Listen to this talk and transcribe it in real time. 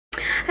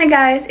Hi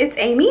guys, it's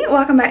Amy.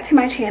 Welcome back to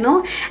my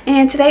channel,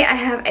 and today I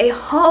have a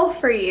haul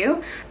for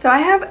you. So I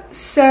have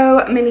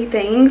so many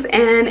things,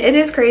 and it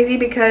is crazy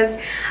because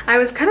I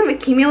was kind of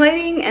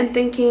accumulating and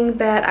thinking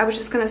that I was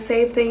just going to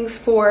save things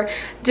for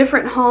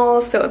different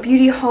hauls. So a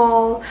beauty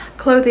haul,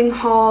 clothing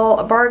haul,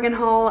 a bargain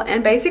haul,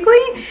 and basically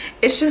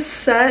it's just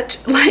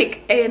such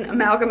like an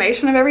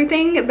amalgamation of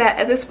everything that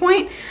at this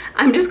point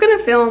I'm just going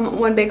to film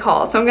one big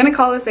haul. So I'm going to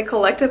call this a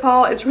collective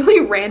haul. It's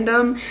really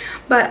random,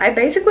 but I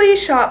basically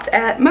shopped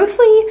at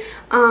mostly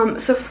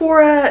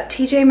Sephora,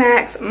 TJ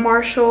Maxx,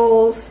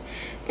 Marshalls,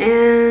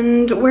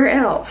 and where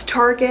else?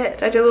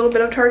 Target. I did a little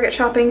bit of Target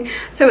shopping.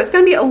 So it's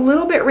going to be a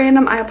little bit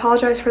random. I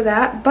apologize for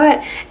that,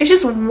 but it's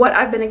just what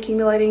I've been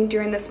accumulating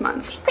during this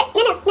month.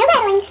 No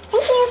rattling.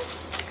 Thank you.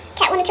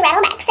 Cat wanted to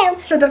rattle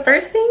back, So the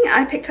first thing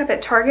I picked up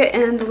at Target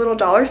in the little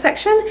dollar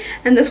section,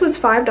 and this was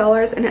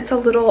 $5, and it's a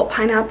little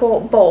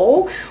pineapple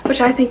bowl,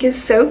 which I think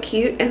is so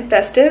cute and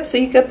festive. So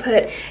you could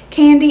put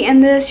candy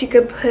in this, you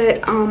could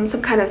put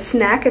some kind of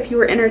snack if you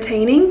were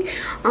entertaining,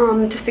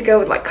 just to go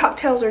with like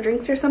cocktails or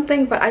drinks or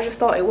something, but I just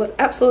thought it was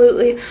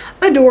absolutely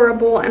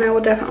adorable, and I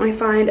will definitely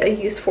find a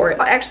use for it.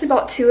 I actually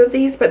bought 2 of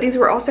these, but these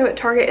were also at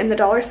Target in the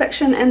dollar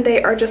section, and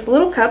they are just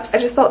little cups. I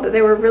just thought that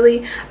they were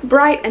really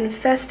bright and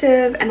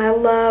festive, and I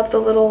love the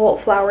little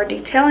flower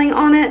detailing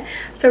on it.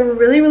 So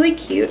really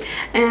cute,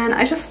 and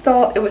I just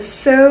thought it was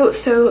so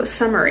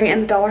summery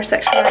in the dollar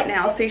section right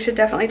now, so you should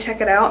definitely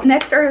check it out.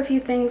 Next are a few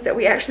things that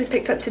we actually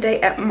picked up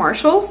today at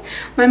Marshalls.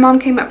 My mom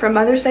came up for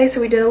Mother's Day,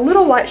 so we did a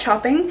little light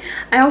shopping.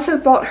 I also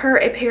bought her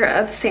a pair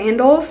of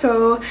sandals,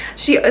 so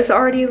she is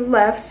already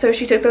left, so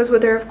she took those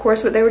with her, of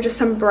course, but they were just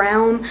some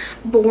brown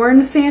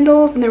Born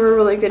sandals, and they were a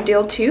really good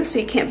deal too, so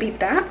you can't beat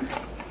that.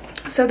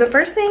 So the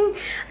first thing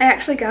I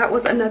actually got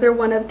was another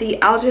one of the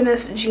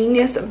Algenist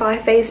Genius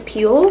Biphase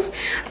peels.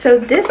 So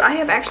this, I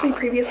have actually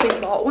previously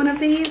bought one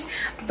of these,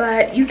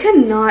 but you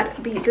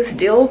cannot beat this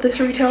deal. This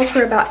retails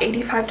for about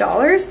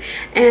 $85,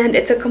 and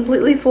it's a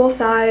completely full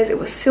size. It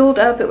was sealed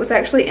up. It was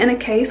actually in a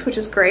case, which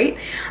is great.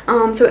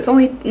 So it's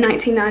only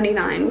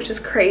 $19.99, which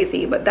is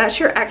crazy, but that's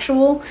your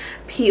actual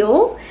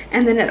peel.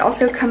 And then it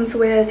also comes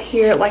with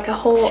here like a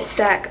whole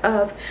stack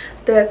of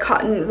the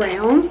cotton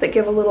rounds that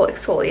give a little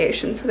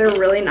exfoliation, so they're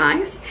really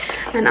nice,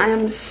 and I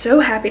am so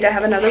happy to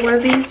have another one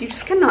of these. You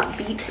just cannot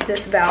beat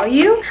this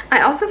value. I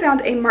also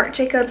found a Marc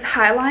Jacobs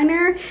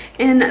highliner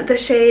in the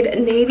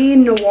shade Navy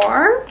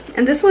Noir,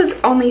 and this was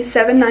only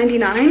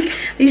 $7.99.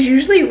 These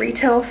usually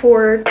retail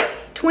for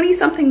 20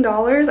 something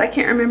dollars. I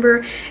can't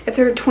remember if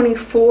they're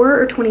 24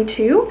 or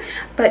 22,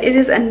 but it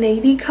is a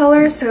navy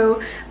color,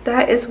 so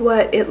that is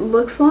what it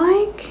looks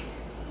like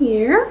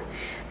here,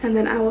 and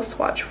then I will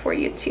swatch for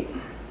you too.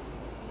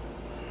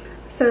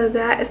 So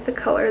that is the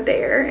color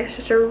there. It's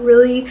just a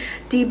really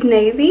deep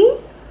navy,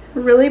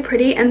 really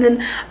pretty, and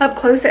then up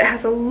close it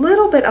has a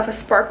little bit of a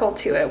sparkle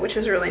to it, which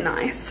is really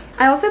nice.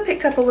 I also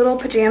picked up a little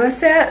pajama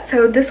set.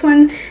 So this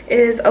one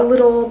is a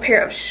little pair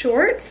of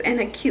shorts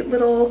and a cute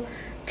little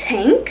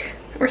tank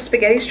or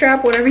spaghetti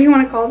strap, whatever you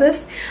want to call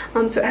this.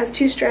 So it has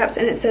 2 straps,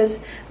 and it says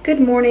 "Good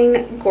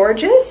Morning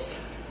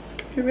Gorgeous."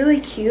 Really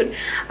cute.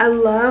 I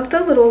love the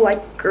little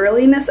like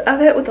girliness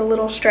of it with the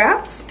little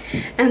straps,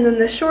 and then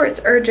the shorts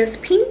are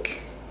just pink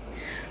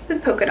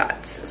with polka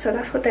dots, so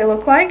that's what they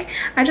look like.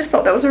 I just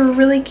thought that was a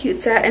really cute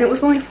set, and it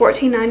was only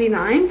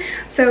 $14.99,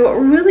 so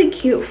really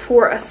cute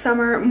for a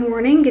summer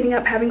morning, getting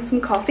up, having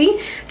some coffee.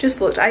 Just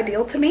looked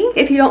ideal to me.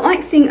 If you don't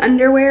like seeing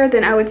underwear,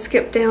 then I would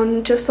skip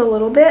down just a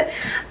little bit,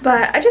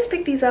 but I just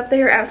picked these up.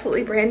 They are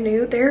absolutely brand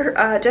new.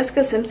 They're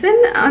Jessica Simpson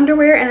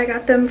underwear, and I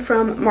got them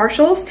from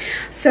Marshalls,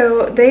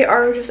 so they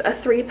are just a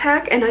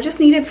 3-pack, and I just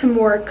needed some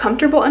more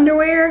comfortable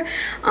underwear.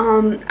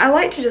 I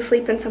like to just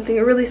sleep in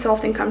something really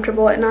soft and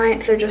comfortable at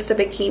night. They're just a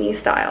bikini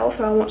style,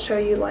 so I won't show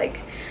you like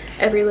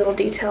every little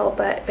detail,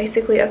 but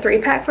basically a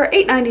 3-pack for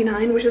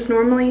 $8.99, which is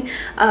normally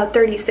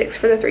 $36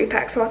 for the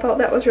 3-pack, so I thought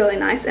that was really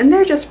nice, and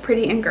they're just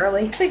pretty and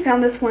girly. I actually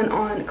found this one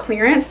on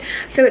clearance.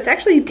 So it's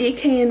actually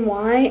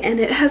DKNY, and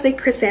it has a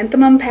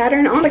chrysanthemum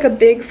pattern on, like a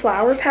big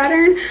flower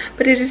pattern,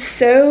 but it is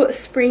so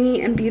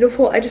springy and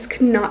beautiful. I just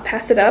could not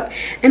pass it up,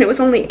 and it was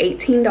only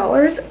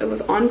 $18. It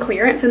was on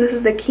clearance, and this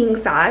is a king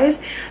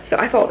size, so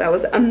I thought that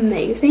was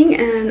amazing,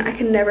 and I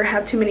can never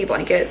have too many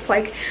blankets.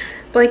 Like,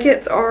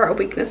 blankets are a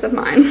weakness of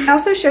mine. I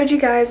also showed you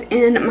guys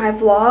in my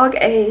vlog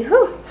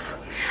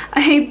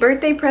a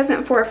birthday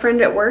present for a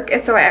friend at work,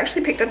 and so I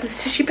actually picked up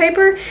this tissue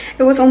paper.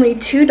 It was only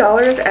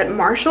 $2 at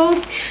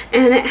Marshalls,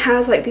 and it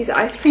has like these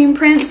ice cream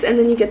prints, and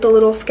then you get the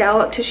little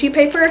scallop tissue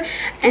paper,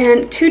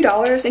 and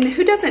 $2. And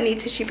who doesn't need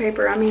tissue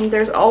paper? I mean,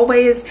 there's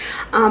always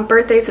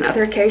birthdays and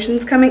other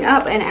occasions coming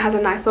up, and it has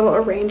a nice little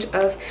range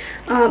of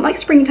like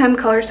springtime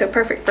colors, so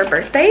perfect for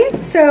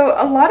birthdays. So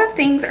a lot of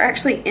things are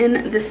actually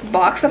in this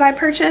box that I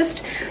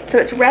purchased, so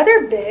it's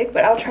rather big,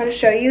 but I'll try to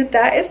show you.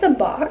 That is the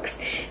box.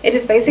 It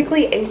is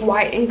basically a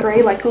white and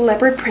gray like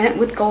leopard print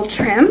with gold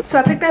trim. So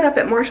I picked that up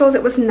at Marshalls.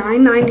 It was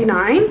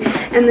 $9.99,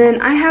 and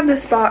then I have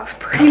this box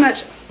pretty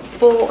much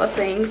full of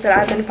things that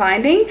I've been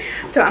finding.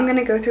 So I'm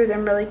gonna go through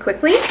them really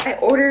quickly. I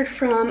ordered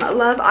from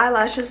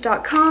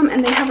loveeyelashes.com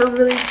and they have a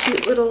really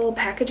cute little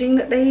packaging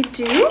that they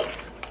do.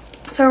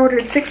 So I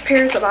ordered 6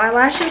 pairs of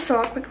eyelashes, so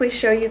I'll quickly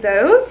show you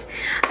those.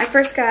 I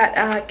first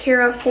got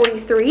Cara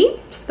 43,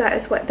 so that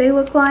is what they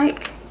look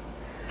like.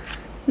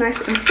 Nice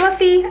and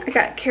fluffy. I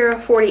got Cara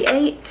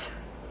 48.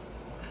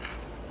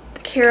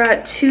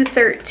 Cara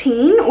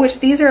 213,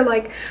 which these are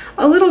like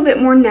a little bit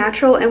more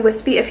natural and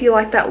wispy if you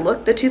like that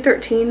look. The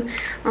 213,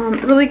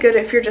 really good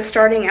if you're just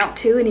starting out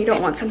too and you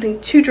don't want something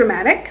too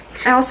dramatic.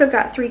 I also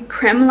got 3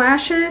 creme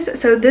lashes,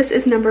 so this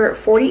is number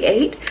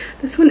 48.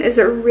 This one is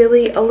a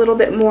little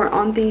bit more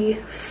on the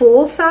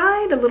full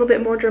side, a little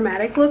bit more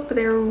dramatic look, but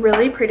they're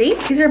really pretty.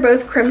 These are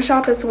both Creme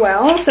Shop as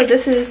well, so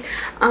this is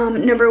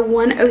number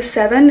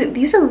 107.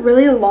 These are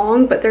really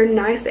long, but they're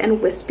nice and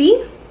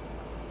wispy.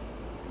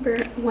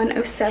 Number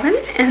 107,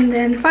 and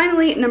then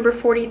finally number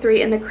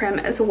 43 in the creme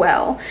as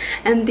well.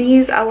 And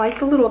these, I like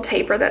the little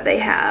taper that they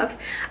have.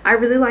 I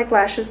really like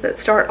lashes that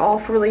start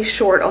off really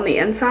short on the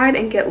inside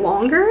and get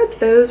longer.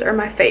 Those are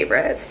my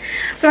favorites.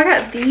 So I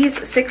got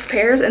these 6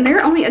 pairs and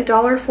they're only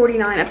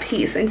 $1.49 a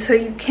piece, and so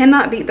you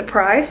cannot beat the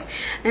price,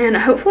 and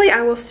hopefully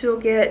I will still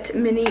get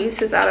many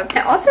uses out of it.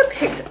 I also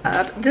picked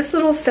up this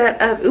little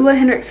set of Ulla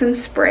Henriksen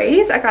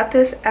sprays. I got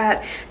this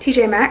at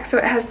TJ Maxx. So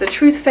it has the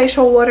Truth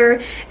Facial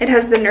Water, it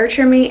has the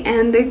Nurture Me,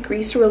 and the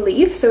Grease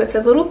Relief. So it's a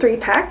little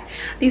 3-pack.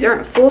 These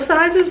aren't full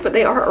sizes, but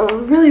they are a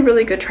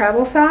really good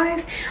travel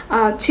size.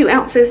 2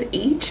 ounces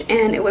each,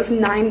 and it was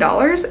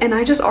 $9, and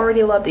I just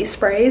already love these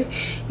sprays.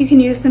 You can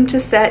use them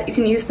to set, you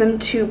can use them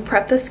to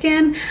prep the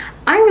skin.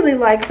 I really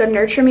like the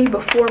Nurture Me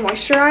Before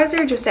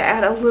Moisturizer, just to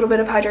add a little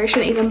bit of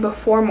hydration even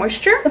before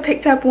moisture. I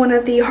picked up one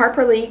of the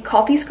Harper Lee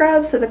coffee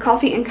scrubs, so the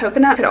coffee and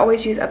coconut. Could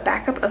always use a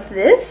backup of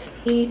this.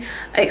 The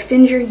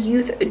Extend Your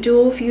Youth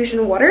Dual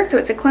Fusion Water, so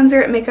it's a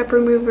cleanser, makeup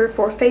remover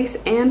for face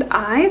and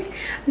eyes.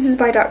 This is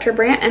by Dr.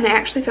 Brandt, and I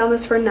actually found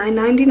this for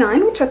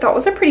 $9.99, which I thought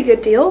was a pretty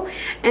good deal.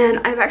 And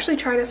I've actually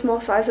tried a small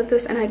size of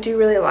this and I do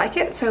really like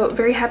it, so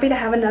very happy to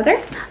have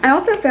another. I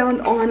also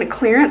found on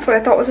clearance what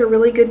I thought was a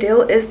really good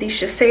deal is the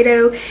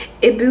Shiseido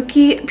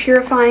Ibuki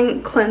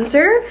Purifying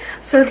Cleanser.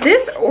 So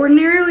this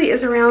ordinarily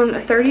is around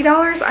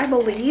 $30, I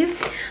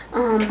believe.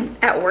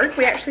 At work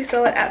we actually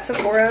sell it at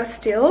Sephora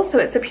still, so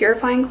it's a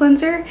purifying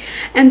cleanser,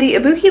 and the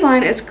Ibuki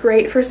line is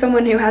great for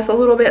someone who has a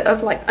little bit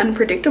of like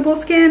unpredictable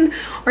skin,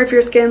 or if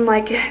your skin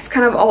like is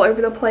kind of all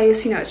over the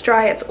place, you know, it's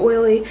dry, it's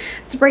oily,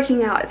 it's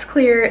breaking out, it's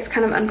clear, it's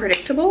kind of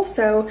unpredictable.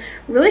 So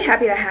really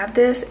happy to have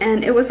this,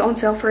 and it was on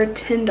sale for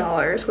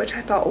 $10, which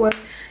I thought was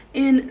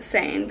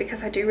insane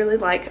because I do really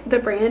like the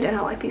brand and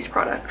I like these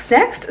products.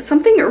 Next,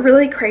 something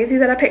really crazy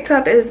that I picked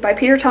up is by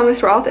Peter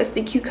Thomas Roth. It's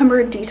the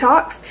Cucumber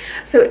Detox.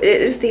 So it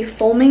is the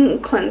foaming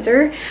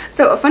cleanser.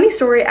 So a funny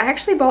story, I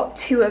actually bought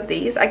 2 of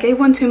these. I gave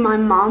one to my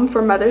mom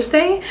for Mother's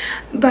Day,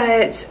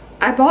 but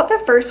I bought the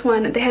first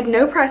one. They had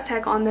no price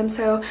tag on them,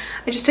 so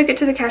I just took it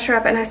to the cash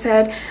wrap and I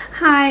said,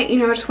 hi, you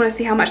know, I just want to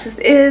see how much this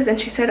is. And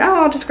she said,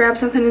 oh, I'll just grab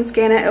something and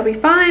scan it, it'll be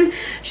fine.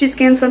 She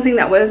scanned something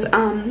that was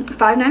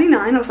 $5.99.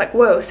 I was like,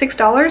 whoa,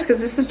 $6,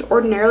 because this is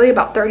ordinarily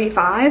about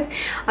 $35.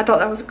 I thought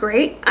that was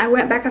great. I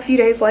went back a few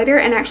days later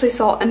and actually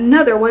saw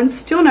another one,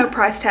 still no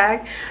price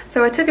tag.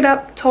 So I took it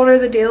up, told her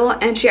the deal,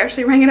 and she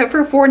actually rang it up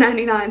for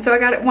 $4.99. So I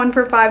got it one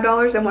for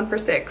 $5 and one for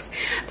 $6.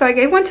 So I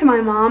gave one to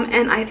my mom,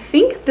 and I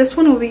think this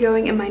one will be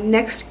going in my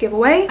next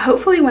giveaway.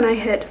 Hopefully when I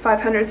hit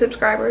 500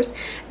 subscribers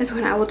is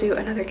when I will do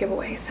another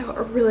giveaway. So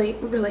a really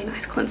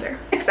nice cleanser.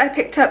 Next, I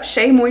picked up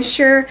Shea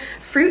Moisture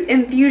Fruit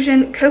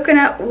Infusion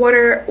Coconut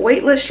Water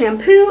Weightless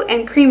Shampoo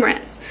and Cream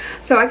Rinse.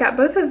 So I got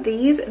both of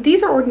these.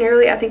 These are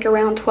ordinarily I think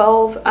around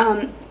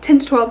 $10 to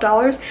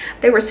 $12.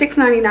 They were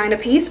 $6.99 a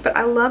piece, but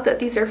I love that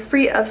these are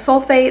free of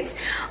sulfates,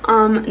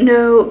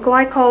 no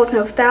glycols,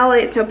 no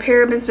phthalates, no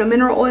parabens, no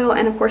mineral oil,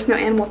 and of course no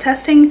animal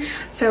testing.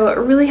 So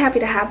really happy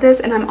to have this,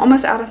 and I'm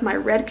almost out of my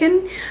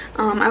Redken.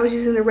 I was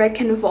using the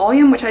Redken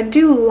Volume, which I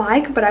do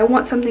like, but I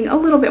want something a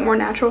little bit more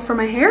natural for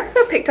my hair.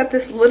 I picked up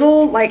this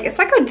little, like, it's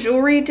like a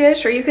jewelry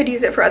dish, or you could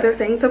use it for other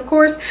things of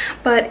course,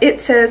 but it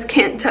says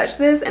can't touch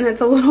this, and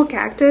it's a little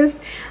cactus.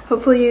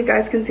 Hopefully you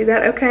guys can see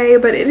that okay,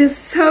 but it is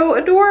so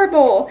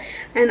adorable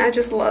and I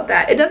just love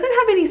that. It doesn't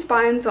have any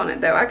spines on it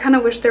though. I kind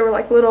of wish there were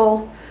like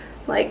little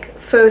like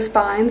faux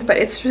spines, but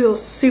it's still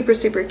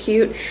super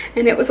cute,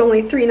 and it was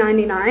only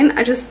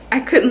 $3.99. I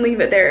couldn't leave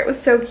it there. It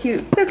was so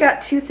cute. So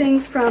got 2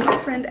 things from a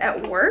friend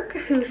at work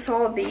who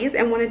saw these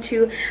and wanted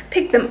to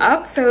pick them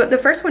up. So the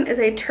first one is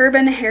a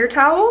turban hair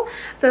towel.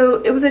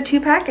 So it was a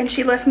 2-pack and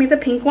she left me the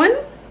pink one.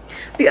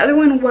 The other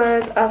one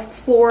was a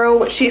floral,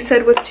 which she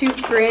said was too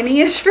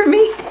granny-ish for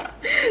me.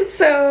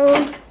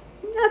 So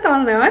I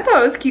don't know, I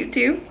thought it was cute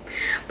too.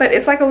 But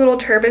it's like a little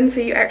turban, so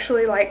you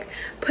actually like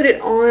put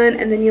it on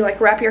and then you like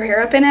wrap your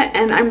hair up in it,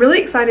 and I'm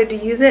really excited to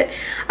use it.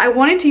 I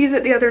wanted to use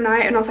it the other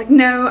night and I was like,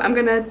 no, I'm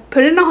gonna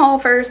put it in a haul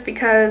first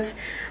because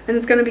then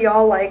it's gonna be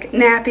all like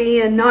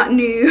nappy and not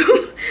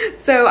new.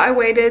 So I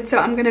waited, so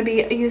I'm gonna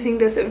be using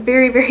this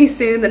very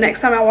soon the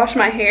next time I wash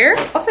my hair.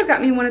 Also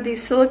got me one of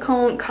these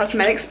silicone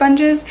cosmetic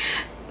sponges.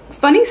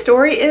 Funny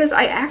story is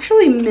I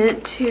actually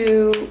meant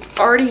to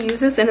already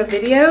use this in a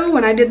video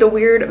when I did the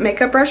weird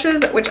makeup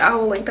brushes, which I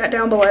will link that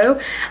down below.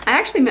 I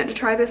actually meant to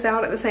try this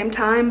out at the same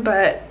time,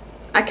 but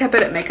I kept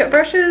it at makeup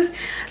brushes.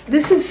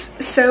 This is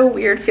so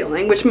weird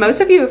feeling, which most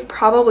of you have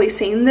probably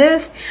seen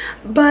this,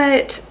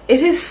 but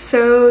it is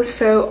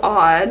so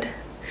odd.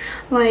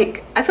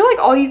 Like, I feel like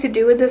all you could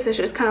do with this is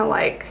just kind of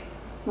like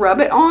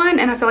rub it on,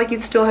 and I feel like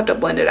you'd still have to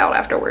blend it out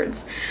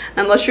afterwards.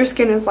 Unless your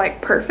skin is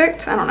like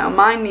perfect. I don't know,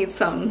 mine needs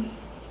some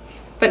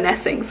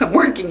finessing, some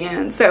working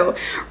in. So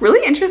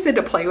really interested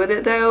to play with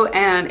it though,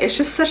 and it's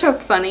just such a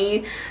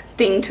funny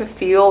thing to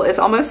feel. It's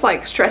almost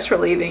like stress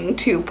relieving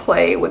to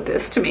play with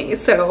this to me,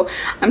 so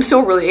I'm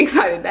still really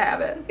excited to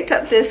have it. Picked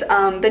up this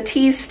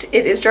Batiste,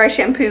 it is dry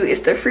shampoo.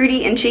 It's the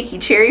Fruity and Cheeky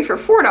Cherry for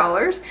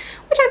 $4,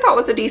 which I thought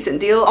was a decent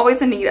deal.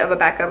 Always in need of a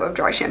backup of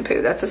dry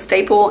shampoo. That's a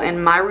staple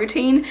in my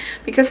routine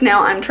because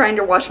now I'm trying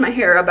to wash my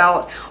hair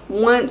about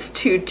once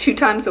to 2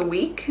 times a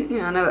week.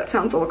 Yeah, I know that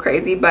sounds a little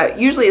crazy, but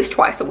usually it's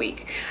twice a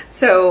week.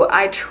 So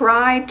I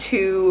try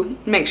to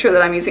make sure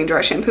that I'm using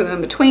dry shampoo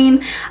in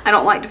between. I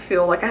don't like to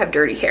feel like I have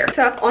dirty hair. Picked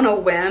up on a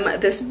whim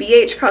this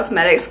BH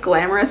Cosmetics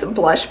Glamorous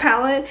Blush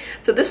Palette.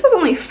 So this was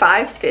only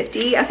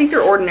 $5.50. I think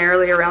they're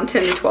ordinarily around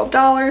 $10 to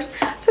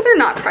 $12, so they're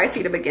not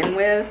pricey to begin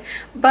with,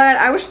 but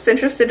I was just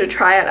interested to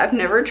try it. I've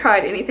never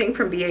tried anything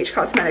from BH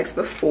Cosmetics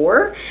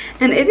before,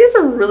 and it is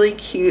a really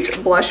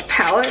cute blush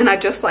palette, and I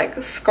just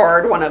like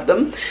scarred one of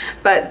them,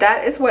 but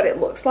that is what it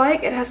looks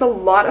like. It has a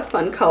lot of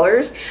fun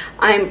colors.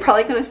 I'm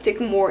probably going to stick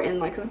more in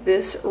like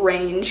this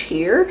range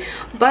here,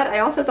 but I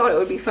also thought it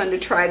would be fun to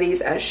try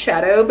these as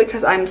shadow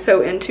because I'm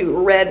so into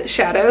red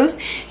shadows.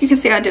 You can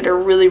see I did a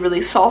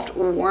really soft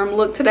warm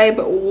look today,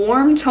 but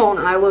warm tone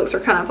eye looks are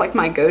kind of like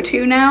my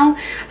go-to now,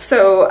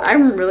 so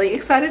I'm really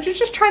excited to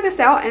just try this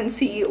out and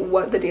see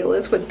what the deal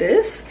is with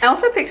this. I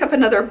also picked up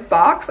another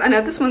box. I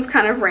know this one's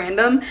kind of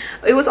random.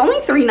 It was only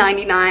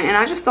 $3.99, and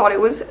I just thought it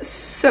was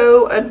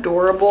so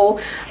adorable.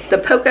 The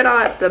polka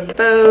dots, the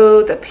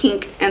bow, the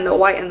pink and the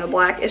white and the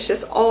black, it's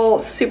just all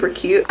super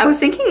cute. I was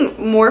thinking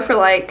more for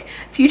like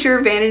future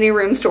vanity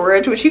room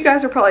storage, which you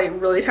guys are probably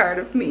really tired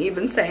of me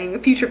even saying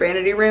future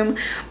vanity room,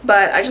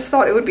 but I just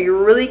thought it would be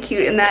really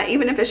cute in that,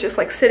 even if it's just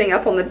like sitting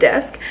up on the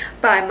desk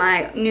by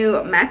my new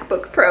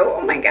MacBook Pro.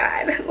 Oh my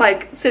god,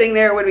 like sitting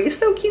there would be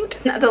so cute.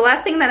 Now, the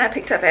last thing that I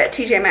picked up at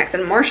TJ Maxx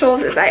and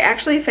Marshalls is I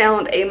actually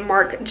found a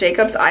Marc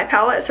Jacobs eye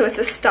palette. So it's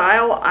the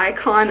Style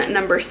Icon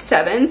number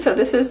 7. So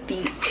this is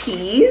the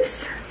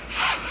tease.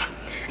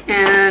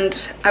 And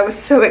I was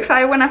so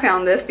excited when I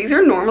found this. These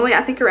are normally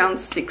I think around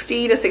 $60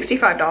 to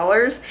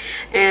 $65,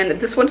 and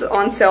this one's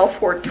on sale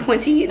for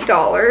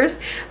 $20.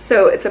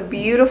 So it's a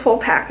beautiful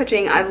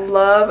packaging. I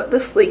love the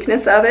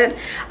sleekness of it.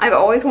 I've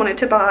always wanted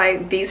to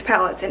buy these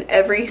palettes in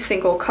every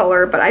single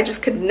color, but I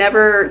just could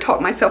never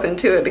talk myself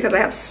into it because I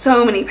have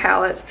so many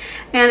palettes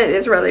and it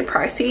is really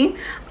pricey.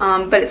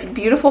 But it's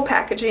beautiful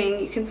packaging.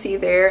 You can see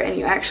there, and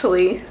you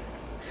actually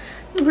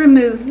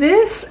remove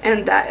this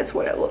and that is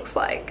what it looks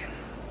like.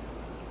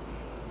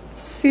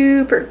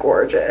 Super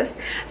gorgeous,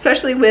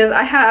 especially with,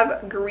 I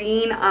have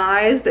green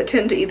eyes that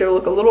tend to either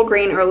look a little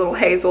green or a little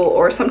hazel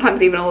or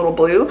sometimes even a little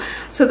blue,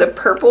 so the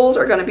purples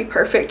are going to be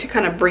perfect to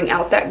kind of bring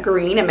out that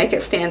green and make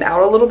it stand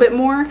out a little bit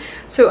more.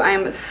 So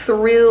I'm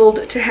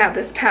thrilled to have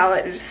this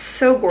palette. It is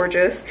so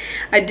gorgeous.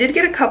 I did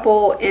get a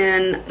couple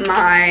in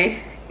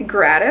my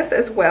gratis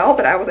as well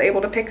that I was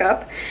able to pick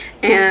up,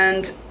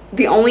 and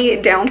the only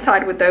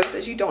downside with those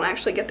is you don't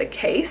actually get the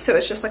case, so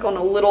it's just like on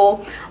a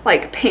little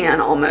like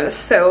pan almost.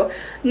 So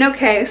no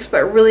case,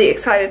 but really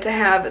excited to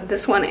have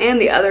this one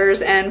and the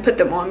others and put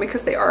them on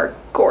because they are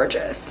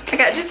gorgeous. I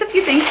got just a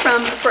few things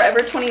from Forever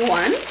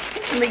 21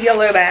 in the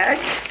yellow bag.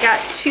 Got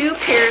 2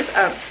 pairs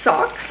of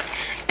socks,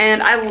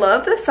 and I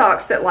love the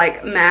socks that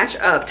like match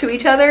up to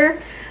each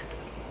other.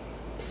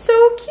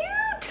 So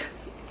cute.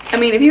 I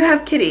mean, if you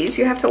have kitties,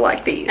 you have to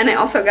like these. And I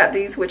also got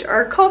these, which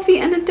are coffee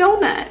and a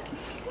donut.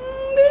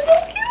 They're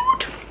so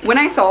cute. When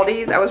I saw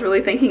these, I was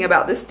really thinking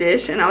about this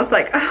dish, and I was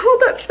like,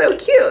 oh, that's so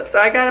cute. So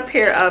I got a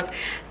pair of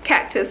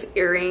cactus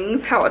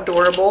earrings. How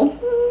adorable.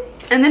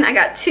 And then I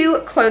got 2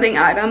 clothing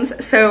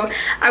items. So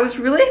I was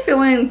really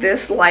feeling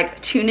this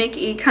like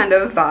tunic-y kind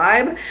of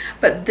vibe,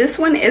 but this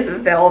one is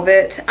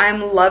velvet.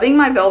 I'm loving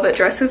my velvet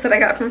dresses that I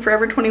got from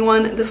Forever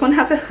 21. This one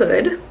has a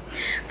hood,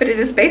 but it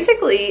is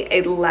basically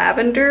a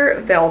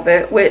lavender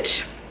velvet,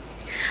 which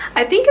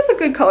I think is a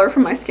good color for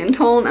my skin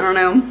tone. I don't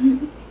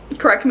know.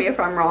 Correct me if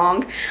I'm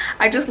wrong.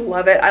 I just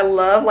love it. I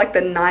love like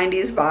the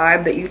 90s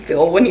vibe that you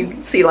feel when you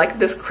see like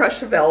this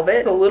crushed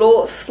velvet. A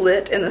little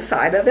slit in the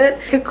side of it.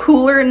 A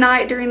cooler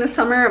night during the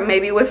summer,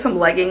 maybe with some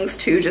leggings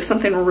too, just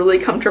something really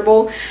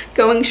comfortable.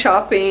 Going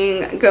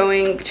shopping,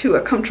 going to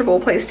a comfortable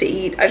place to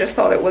eat. I just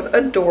thought it was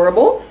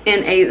adorable.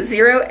 In a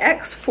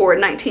 0X for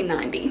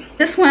 $19.90.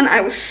 This one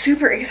I was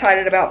super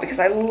excited about because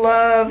I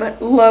love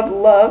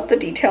the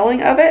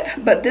detailing of it.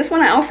 But this one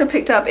I also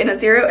picked up in a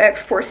 0X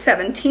for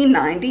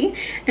 $17.90.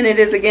 and it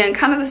is again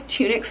kind of this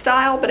tunic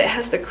style, but it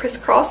has the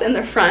crisscross in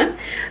the front,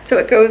 so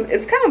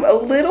it's kind of a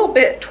little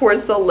bit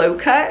towards the low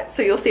cut,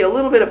 so you'll see a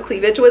little bit of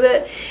cleavage with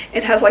it.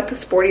 It has like the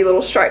sporty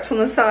little stripes on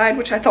the side,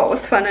 which I thought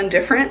was fun and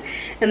different,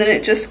 and then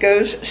it just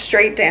goes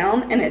straight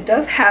down, and it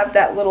does have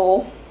that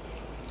little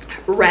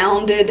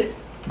rounded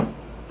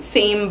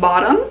seam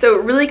bottom, so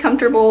really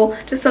comfortable,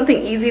 just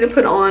something easy to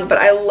put on. But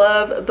I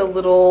love the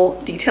little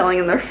detailing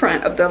in the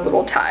front of the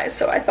little ties,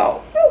 so I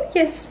thought, oh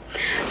yes.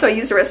 So I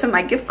used the rest of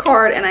my gift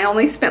card, and I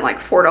only spent like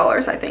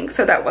 $4 I think,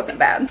 so that wasn't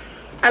bad.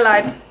 I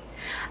lied.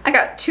 I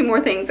got 2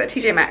 more things at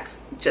TJ Maxx.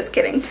 Just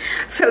kidding.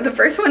 So the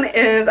first one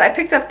is I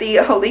picked up the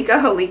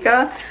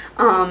Holika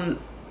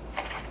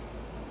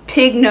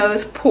pig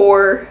nose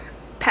pour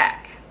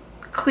pack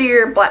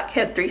clear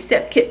blackhead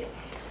 3-step kit.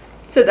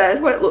 So that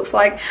is what it looks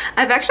like.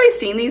 I've actually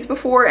seen these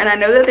before, and I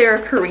know that they're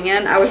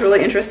Korean. I was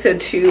really interested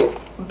to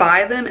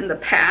buy them in the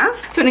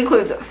past. So it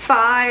includes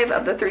 5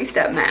 of the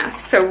 3-step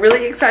masks. So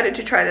really excited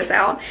to try this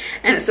out.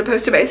 And it's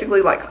supposed to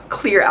basically like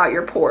clear out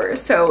your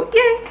pores. So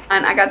yay!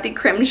 And I got the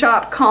Creme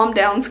Shop Calm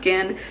Down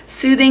Skin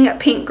Soothing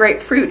Pink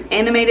Grapefruit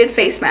Animated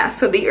Face Mask.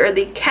 So they are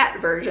the cat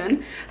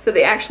version. So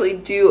they actually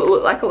do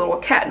look like a little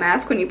cat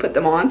mask when you put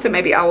them on. So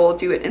maybe I will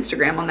do an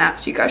Instagram on that.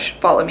 So you guys should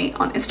follow me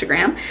on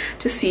Instagram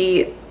to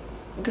see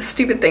the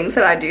stupid things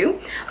that I do.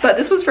 But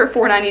this was for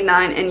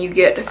 $4.99, and you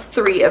get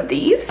 3 of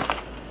these.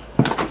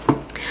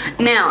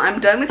 Now I'm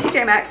done with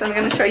TJ Maxx. I'm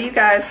going to show you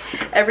guys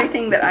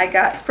everything that I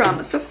got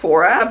from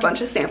Sephora, a bunch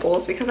of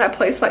samples, because I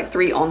placed like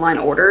 3 online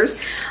orders.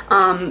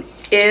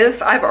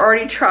 If I've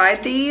already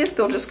tried these,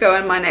 they'll just go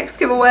in my next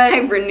giveaway.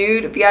 I've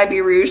renewed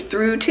VIB Rouge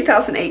through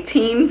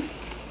 2018,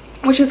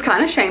 which is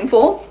kind of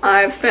shameful.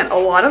 I've spent a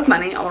lot of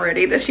money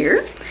already this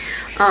year.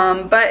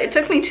 But it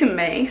took me to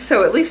May,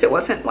 so at least it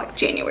wasn't like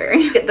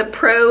January. Get the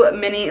Pro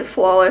Mini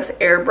Flawless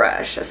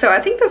Airbrush. So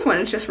I think this one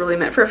is just really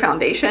meant for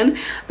foundation,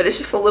 but it's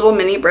just a little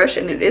mini brush,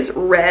 and it is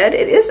red.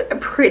 It is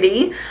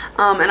pretty,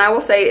 and I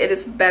will say it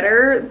is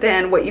better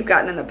than what you've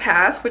gotten in the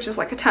past, which is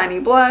like a tiny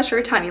blush or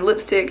a tiny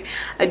lipstick.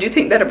 I do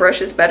think that a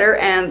brush is better,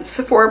 and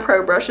Sephora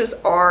Pro brushes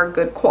are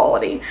good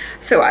quality,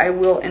 so I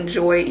will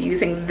enjoy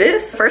using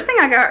this. First thing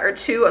I got are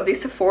 2 of the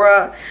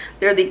Sephora.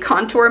 They're the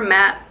Contour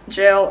Matte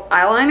Gel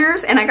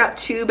eyeliners, and I got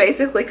 2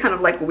 basically kind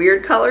of like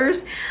weird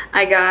colors.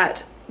 I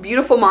got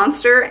Beautiful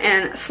Monster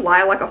and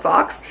Sly Like a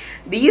Fox.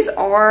 These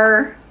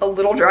are a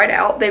little dried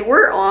out. They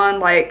were on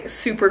like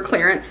super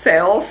clearance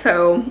sale,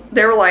 so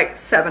they were like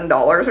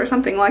 $7 or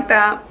something like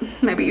that.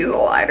 Maybe use a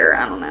lighter,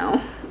 I don't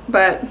know.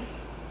 But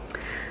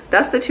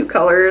that's the 2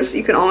 colors.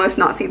 You can almost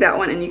not see that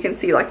one, and you can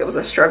see like it was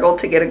a struggle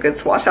to get a good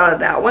swatch out of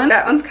that one.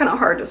 That one's kind of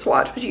hard to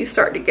swatch, but you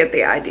start to get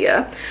the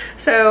idea.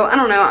 So I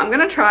don't know, I'm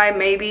gonna try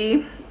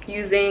maybe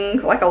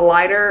using like a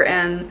lighter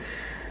and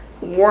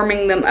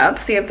warming them up,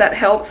 see if that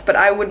helps. But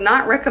I would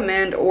not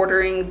recommend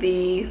ordering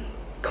the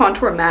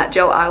Contour Matte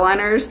Gel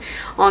eyeliners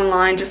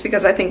online, just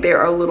because I think they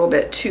are a little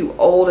bit too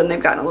old and they've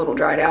gotten a little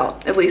dried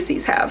out. At least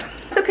these have.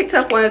 I also picked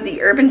up one of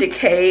the Urban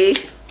Decay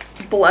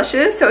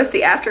blushes. So it's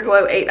the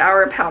Afterglow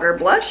 8-Hour Powder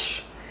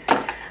Blush,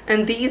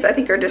 and these I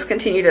think are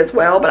discontinued as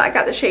well, but I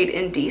got the shade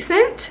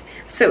Indecent.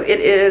 So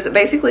it is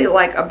basically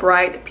like a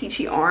bright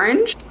peachy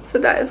orange. So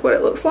that is what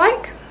it looks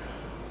like.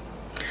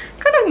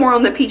 Kind of more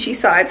on the peachy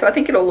side, so I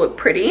think it'll look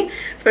pretty,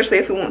 especially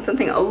if we want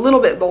something a little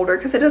bit bolder,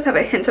 because it does have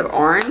a hint of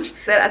orange.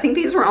 That I think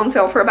these were on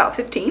sale for about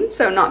 $15,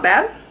 so not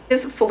bad.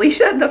 Is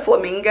Felicia the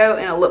Flamingo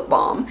in a lip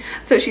balm.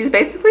 So she's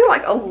basically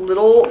like a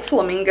little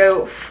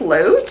flamingo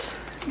float.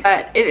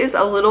 But it is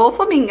a little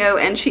flamingo,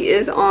 and she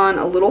is on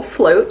a little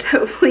float.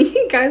 Hopefully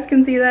you guys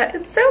can see that.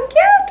 It's so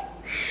cute.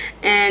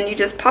 And you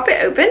just pop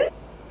it open.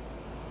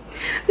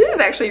 This is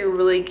actually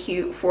really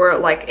cute for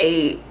like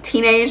a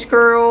teenage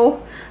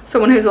girl,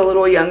 someone who's a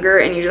little younger,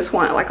 and you just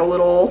want like a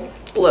little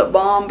lip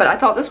balm. But I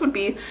thought this would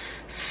be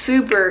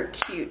super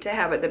cute to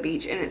have at the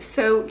beach, and it's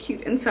so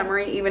cute and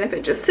summery even if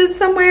it just sits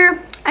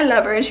somewhere. I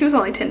love her, and she was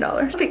only $10.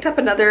 I picked up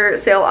another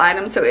sale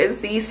item. So it's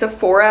the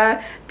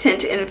Sephora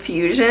Tint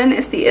Infusion.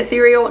 It's the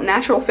Ethereal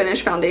Natural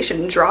Finish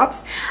Foundation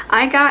Drops.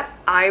 I got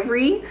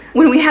Ivory.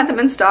 When we had them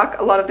in stock,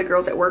 a lot of the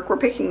girls at work were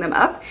picking them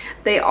up.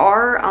 They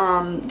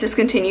are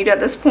discontinued at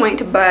this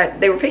point, but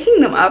they were picking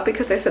them up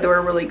because they said they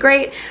were really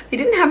great. They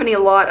didn't have a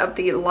lot of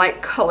the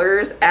light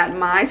colors at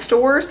my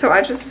store, so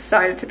I just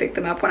decided to pick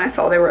them up when I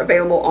saw they were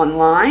available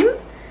online.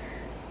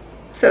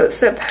 So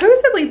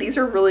supposedly these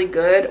are really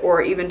good,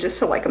 or even just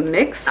to like a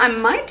mix. I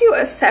might do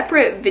a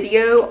separate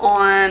video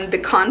on the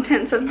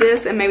contents of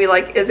this and maybe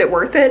like, is it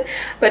worth it?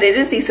 But it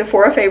is the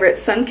Sephora Favorite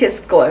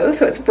Sunkissed Glow.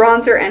 So it's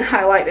bronzer and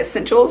highlight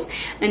essentials,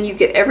 and you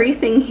get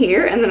everything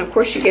here, and then of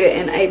course you get it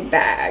in a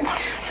bag.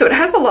 So it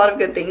has a lot of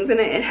good things in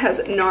it. It has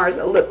NARS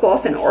lip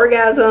gloss and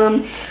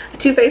Orgasm,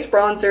 Too Faced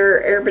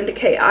bronzer, Urban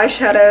Decay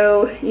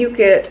eyeshadow. You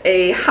get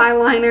a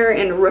highliner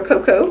in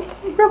Rococo.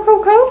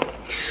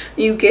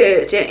 You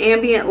get an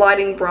ambient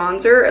lighting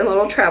bronzer, a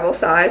little travel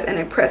size, and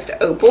a pressed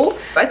opal.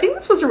 I think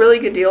this was a really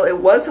good deal. It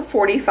was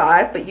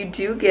 $45, but you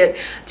do get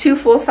 2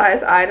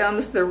 full-size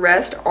items. The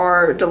rest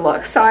are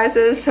deluxe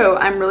sizes, so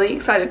I'm really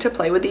excited to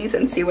play with these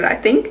and see what I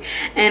think.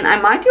 And I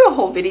might do a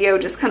whole video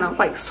just kind of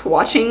like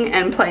swatching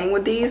and playing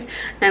with these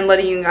and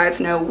letting you guys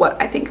know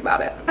what I think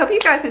about it. I hope you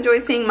guys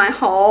enjoyed seeing my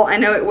haul. I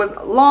know it was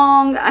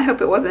long. I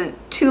hope it wasn't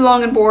too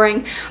long and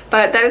boring,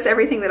 but that is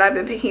everything that I've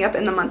been picking up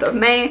in the month of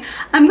May.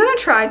 I'm gonna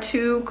try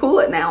to cool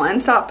it now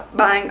and stop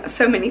buying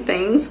so many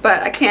things,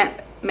 but I can't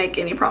make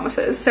any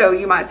promises, so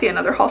you might see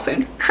another haul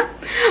soon.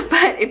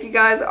 But if you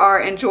guys are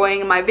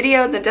enjoying my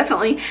video, then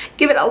definitely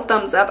give it a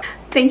thumbs up.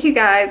 Thank you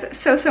guys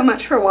so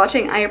much for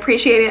watching. I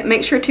appreciate it.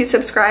 Make sure to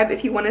subscribe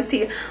if you want to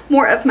see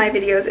more of my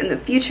videos in the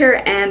future,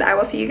 and I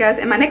will see you guys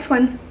in my next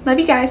one. Love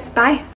you guys. Bye.